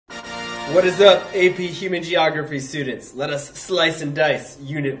What is up, AP Human Geography students? Let us slice and dice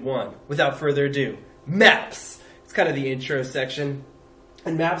Unit 1. Without further ado, maps! It's kind of the intro section.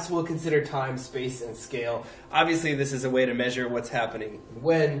 And maps will consider time, space, and scale. Obviously, this is a way to measure what's happening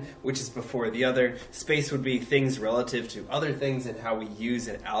when, which is before the other. Space would be things relative to other things and how we use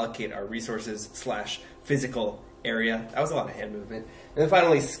and allocate our resources / physical area. That was a lot of hand movement. And then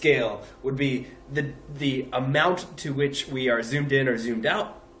finally, scale would be the amount to which we are zoomed in or zoomed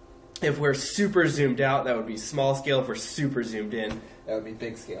out. If we're super zoomed out, that would be small scale. If we're super zoomed in, that would be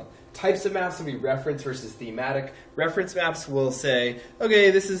big scale. Types of maps will be reference versus thematic. Reference maps will say, okay,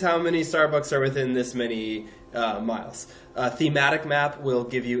 this is how many Starbucks are within this many miles. A thematic map will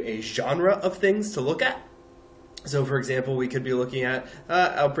give you a genre of things to look at. So, for example, we could be looking at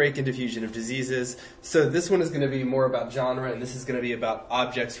outbreak and diffusion of diseases. So this one is going to be more about genre, and this is going to be about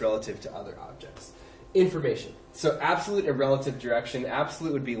objects relative to other objects. Information. So absolute and relative direction.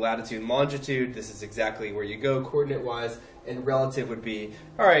 Absolute would be latitude and longitude. This is exactly where you go coordinate-wise. And relative would be,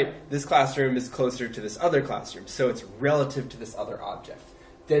 all right, this classroom is closer to this other classroom, so it's relative to this other object.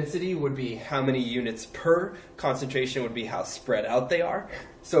 Density would be how many units per. Concentration would be how spread out they are.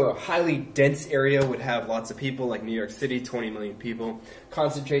 So a highly dense area would have lots of people, like New York City, 20 million people.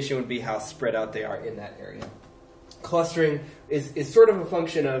 Concentration would be how spread out they are in that area. Clustering is sort of a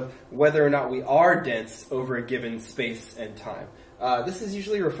function of whether or not we are dense over a given space and time. This is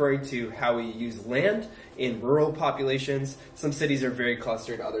usually referring to how we use land in rural populations. Some cities are very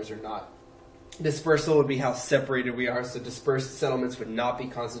clustered, others are not. Dispersal would be how separated we are, so dispersed settlements would not be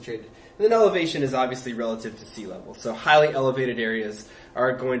concentrated. And then elevation is obviously relative to sea level. So highly elevated areas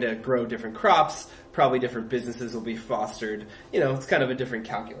are going to grow different crops, probably different businesses will be fostered. You know, it's kind of a different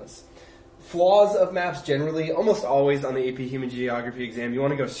calculus. Flaws of maps generally, almost always on the AP Human Geography exam, you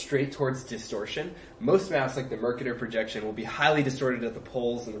want to go straight towards distortion. Most maps, like the Vernacular projection, will be highly distorted at the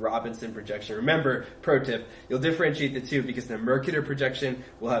poles and the Robinson projection. Remember, pro tip, you'll differentiate the two because the Vernacular projection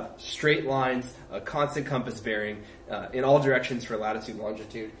will have straight lines, a constant compass bearing in all directions for latitude and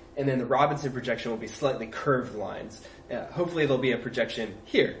longitude. And then the Robinson projection will be slightly curved lines. Hopefully there'll be a projection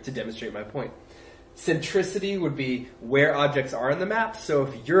here to demonstrate my point. Centricity would be where objects are on the map. So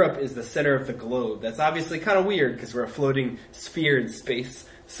if Europe is the center of the globe, that's obviously kind of weird because we're a floating sphere in space.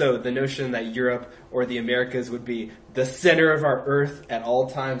 So the notion that Europe or the Americas would be the center of our Earth at all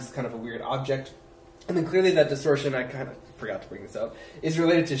times is kind of a weird object. And then clearly that distortion, I kind of forgot to bring this up, is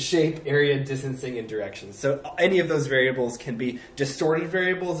related to shape, area, distancing, and direction. So any of those variables can be distorted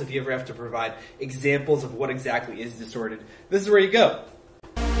variables if you ever have to provide examples of what exactly is distorted. This is where you go.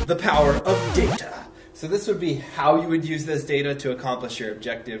 The power of data. So this would be how you would use this data to accomplish your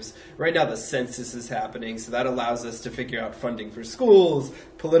objectives. Right now the census is happening, so that allows us to figure out funding for schools,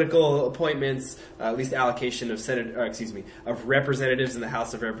 political appointments, at least allocation of representatives in the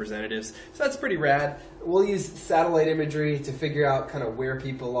House of Representatives. So that's pretty rad. We'll use satellite imagery to figure out kind of where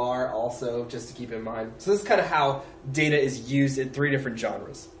people are also, just to keep in mind. So this is kind of how data is used in 3 different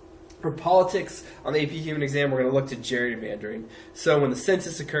genres. For politics, on the AP Human exam, we're going to look to gerrymandering. So when the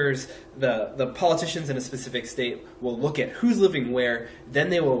census occurs, the politicians in a specific state will look at who's living where, then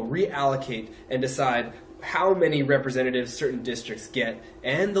they will reallocate and decide how many representatives certain districts get,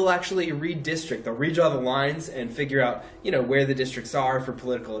 and they'll actually redistrict. They'll redraw the lines and figure out, you know, where the districts are for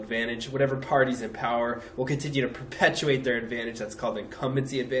political advantage. Whatever party's in power will continue to perpetuate their advantage. That's called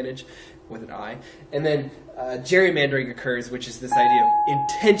incumbency advantage with an I. And then gerrymandering occurs, which is this idea of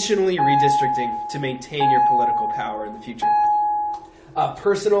intentionally redistricting to maintain your political power in the future.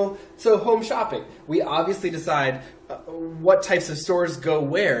 Personal, so home shopping. We obviously decide what types of stores go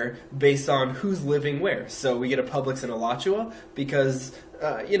where based on who's living where. So we get a Publix and a Alachua because,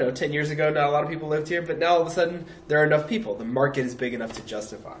 10 years ago, not a lot of people lived here, but now all of a sudden there are enough people. The market is big enough to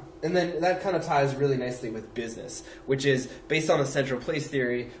justify. And then that kind of ties really nicely with business, which is based on the central place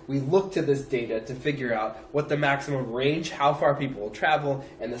theory, we look to this data to figure out what the maximum range, how far people will travel,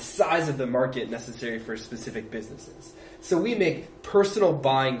 and the size of the market necessary for specific businesses. So we make personal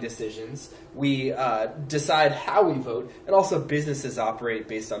buying decisions, we decide how we vote, and also businesses operate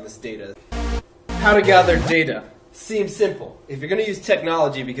based on this data. How to gather data. Seems simple. If you're going to use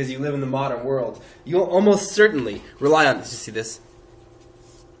technology because you live in the modern world, you'll almost certainly rely on, did you see this?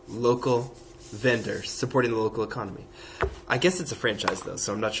 Local vendors supporting the local economy. I guess it's a franchise though,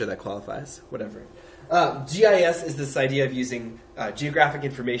 so I'm not sure that qualifies. Whatever. GIS is this idea of using geographic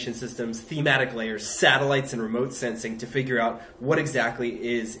information systems, thematic layers, satellites, and remote sensing to figure out what exactly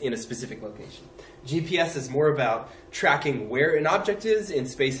is in a specific location. GPS is more about tracking where an object is in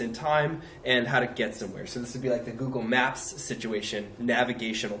space and time and how to get somewhere. So this would be like the Google Maps situation,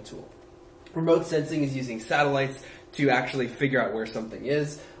 navigational tool. Remote sensing is using satellites to actually figure out where something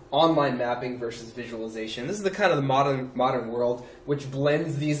is. online mapping versus visualization. This is the kind of the modern world which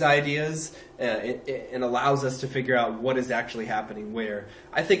blends these ideas and allows us to figure out what is actually happening where.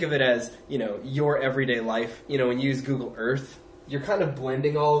 I think of it as, your everyday life. When you use Google Earth, you're kind of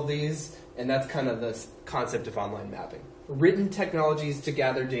blending all of these, and that's kind of the concept of online mapping. Written technologies to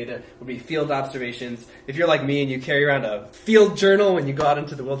gather data would be field observations. If you're like me and you carry around a field journal when you go out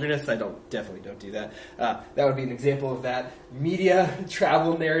into the wilderness, I definitely don't do that. That would be an example of that. Media,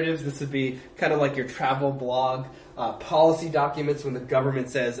 travel narratives, this would be kind of like your travel blog. Policy documents when the government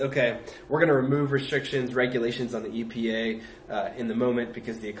says, okay, we're going to remove restrictions, regulations on the EPA in the moment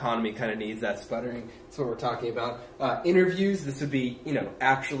because the economy kind of needs that sputtering. That's what we're talking about. Interviews, this would be,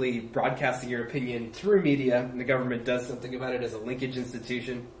 actually broadcasting your opinion through media, and the government does something about it as a linkage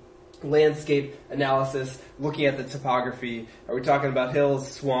institution. Landscape analysis, looking at the topography. Are we talking about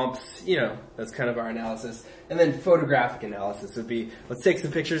hills, swamps? That's kind of our analysis. And then photographic analysis would be, let's take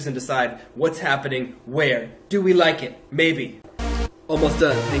some pictures and decide what's happening, where. Do we like it? Maybe. Almost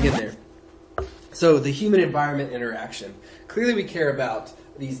done. Hang in there. So the human-environment interaction. Clearly we care about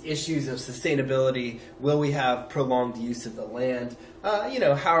these issues of sustainability. Will we have prolonged use of the land?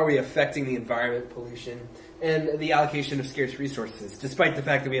 How are we affecting the environment, pollution? And the allocation of scarce resources, despite the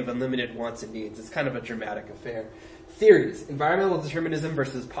fact that we have unlimited wants and needs. It's kind of a dramatic affair. Theories, environmental determinism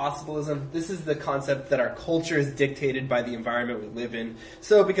versus possibilism. This is the concept that our culture is dictated by the environment we live in.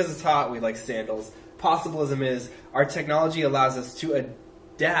 So because it's hot, we like sandals. Possibilism is our technology allows us to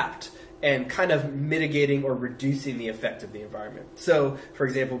adapt and kind of mitigating or reducing the effect of the environment. So, for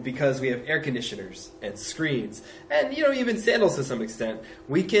example, because we have air conditioners and screens and, even sandals to some extent,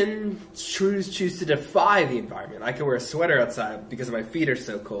 we can choose to defy the environment. I can wear a sweater outside because my feet are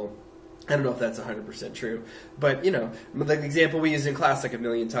so cold. I don't know if that's 100% true, but the example we use in class like a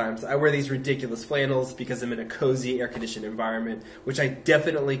million times, I wear these ridiculous flannels because I'm in a cozy air-conditioned environment, which I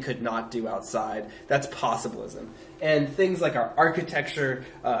definitely could not do outside. That's possibilism. And things like our architecture,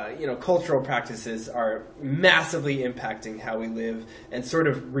 cultural practices are massively impacting how we live and sort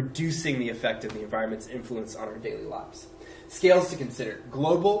of reducing the effect of the environment's influence on our daily lives. Scales to consider.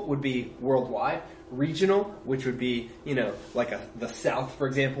 Global would be worldwide. Regional, which would be, like the South, for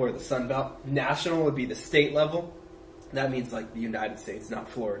example, or the Sun Belt. National would be the state level. That means like the United States, not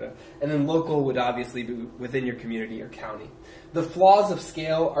Florida. And then local would obviously be within your community or county. The flaws of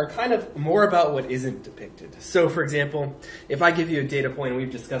scale are kind of more about what isn't depicted. So, for example, if I give you a data point, and we've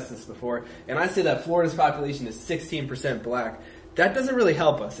discussed this before, and I say that Florida's population is 16% black, that doesn't really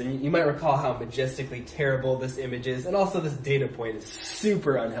help us, and you might recall how majestically terrible this image is, and also this data point is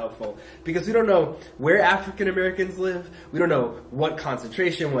super unhelpful, because we don't know where African Americans live, we don't know what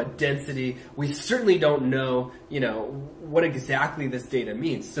concentration, what density, we certainly don't know, what exactly this data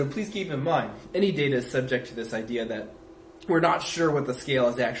means. So please keep in mind, any data is subject to this idea that we're not sure what the scale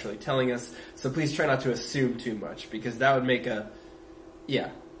is actually telling us, so please try not to assume too much, because that would make okay,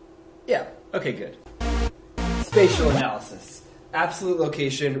 good. Spatial analysis. Absolute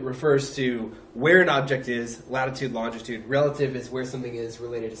location refers to where an object is, latitude, longitude. Relative is where something is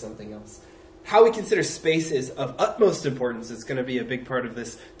related to something else. How we consider space is of utmost importance. It's going to be a big part of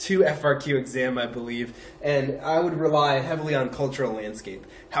this 2 FRQ exam, I believe. And I would rely heavily on cultural landscape.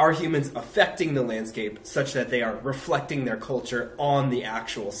 How are humans affecting the landscape such that they are reflecting their culture on the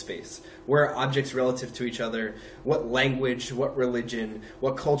actual space? Where are objects relative to each other? What language, what religion,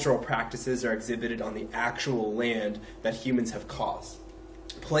 what cultural practices are exhibited on the actual land that humans have caused?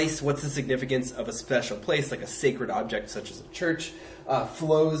 Place, what's the significance of a special place, like a sacred object such as a church?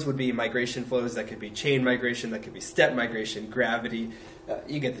 Flows would be migration flows. That could be chain migration, that could be step migration, gravity.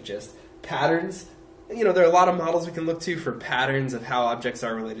 You get the gist. Patterns. There are a lot of models we can look to for patterns of how objects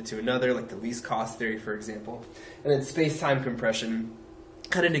are related to another, like the least cost theory, for example. And then space-time compression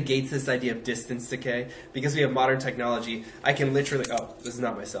kind of negates this idea of distance decay. Because we have modern technology, I can literally, this is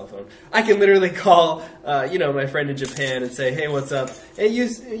not my cell phone, I can literally call, my friend in Japan and say, hey, what's up? And it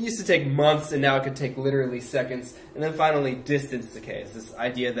used to take months, and now it could take literally seconds. And then finally, distance decay is this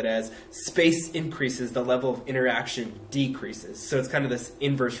idea that as space increases, the level of interaction decreases. So it's kind of this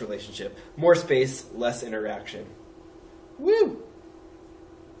inverse relationship. More space, less interaction. Woo!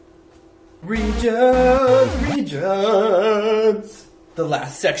 Regions! The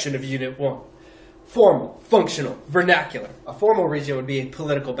last section of Unit 1. Formal, functional, vernacular. A formal region would be a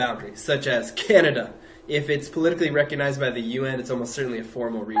political boundary, such as Canada. If it's politically recognized by the UN, it's almost certainly a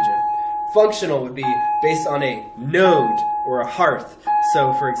formal region. Functional would be based on a node or a hearth.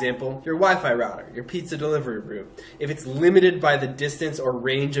 So, for example, your Wi-Fi router, your pizza delivery route. If it's limited by the distance or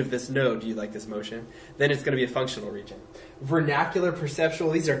range of this node, do you like this motion? Then it's going to be a functional region. Vernacular,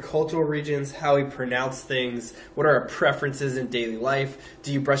 perceptual, these are cultural regions, how we pronounce things, what are our preferences in daily life.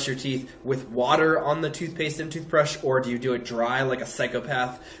 Do you brush your teeth with water on the toothpaste and toothbrush, or do you do it dry like a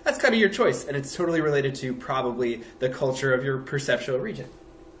psychopath? That's kind of your choice, and it's totally related to probably the culture of your perceptual region.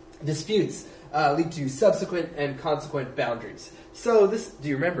 Disputes lead to subsequent and consequent boundaries. So do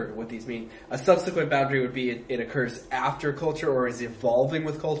you remember what these mean? A subsequent boundary would be it occurs after culture or is evolving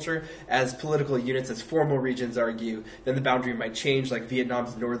with culture. As political units, as formal regions argue, then the boundary might change, like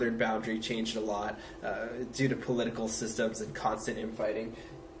Vietnam's northern boundary changed a lot due to political systems and constant infighting.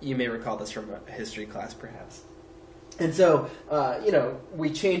 You may recall this from a history class, perhaps. And so, we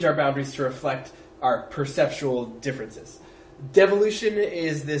change our boundaries to reflect our perceptual differences. Devolution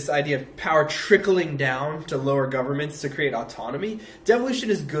is this idea of power trickling down to lower governments to create autonomy. Devolution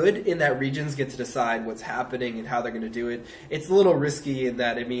is good in that regions get to decide what's happening and how they're going to do it. It's a little risky in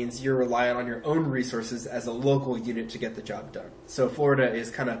that it means you're reliant on your own resources as a local unit to get the job done. So Florida is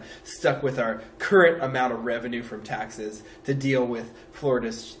kind of stuck with our current amount of revenue from taxes to deal with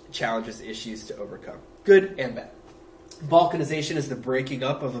Florida's challenges, issues to overcome. Good and bad. Balkanization is the breaking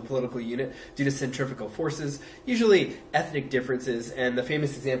up of a political unit due to centrifugal forces, usually ethnic differences, and the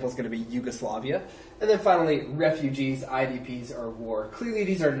famous example is going to be Yugoslavia. And then finally, refugees, IDPs, or war. Clearly,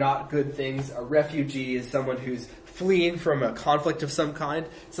 these are not good things. A refugee is someone who's fleeing from a conflict of some kind,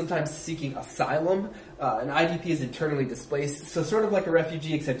 sometimes seeking asylum. An IDP is internally displaced, so sort of like a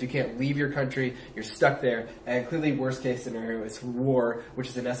refugee, except you can't leave your country, you're stuck there, and clearly worst case scenario is war, which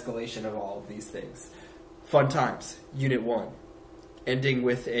is an escalation of all of these things. Fun times, Unit 1, ending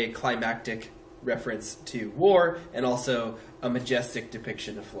with a climactic reference to war and also a majestic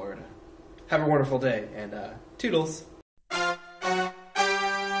depiction of Florida. Have a wonderful day, and toodles.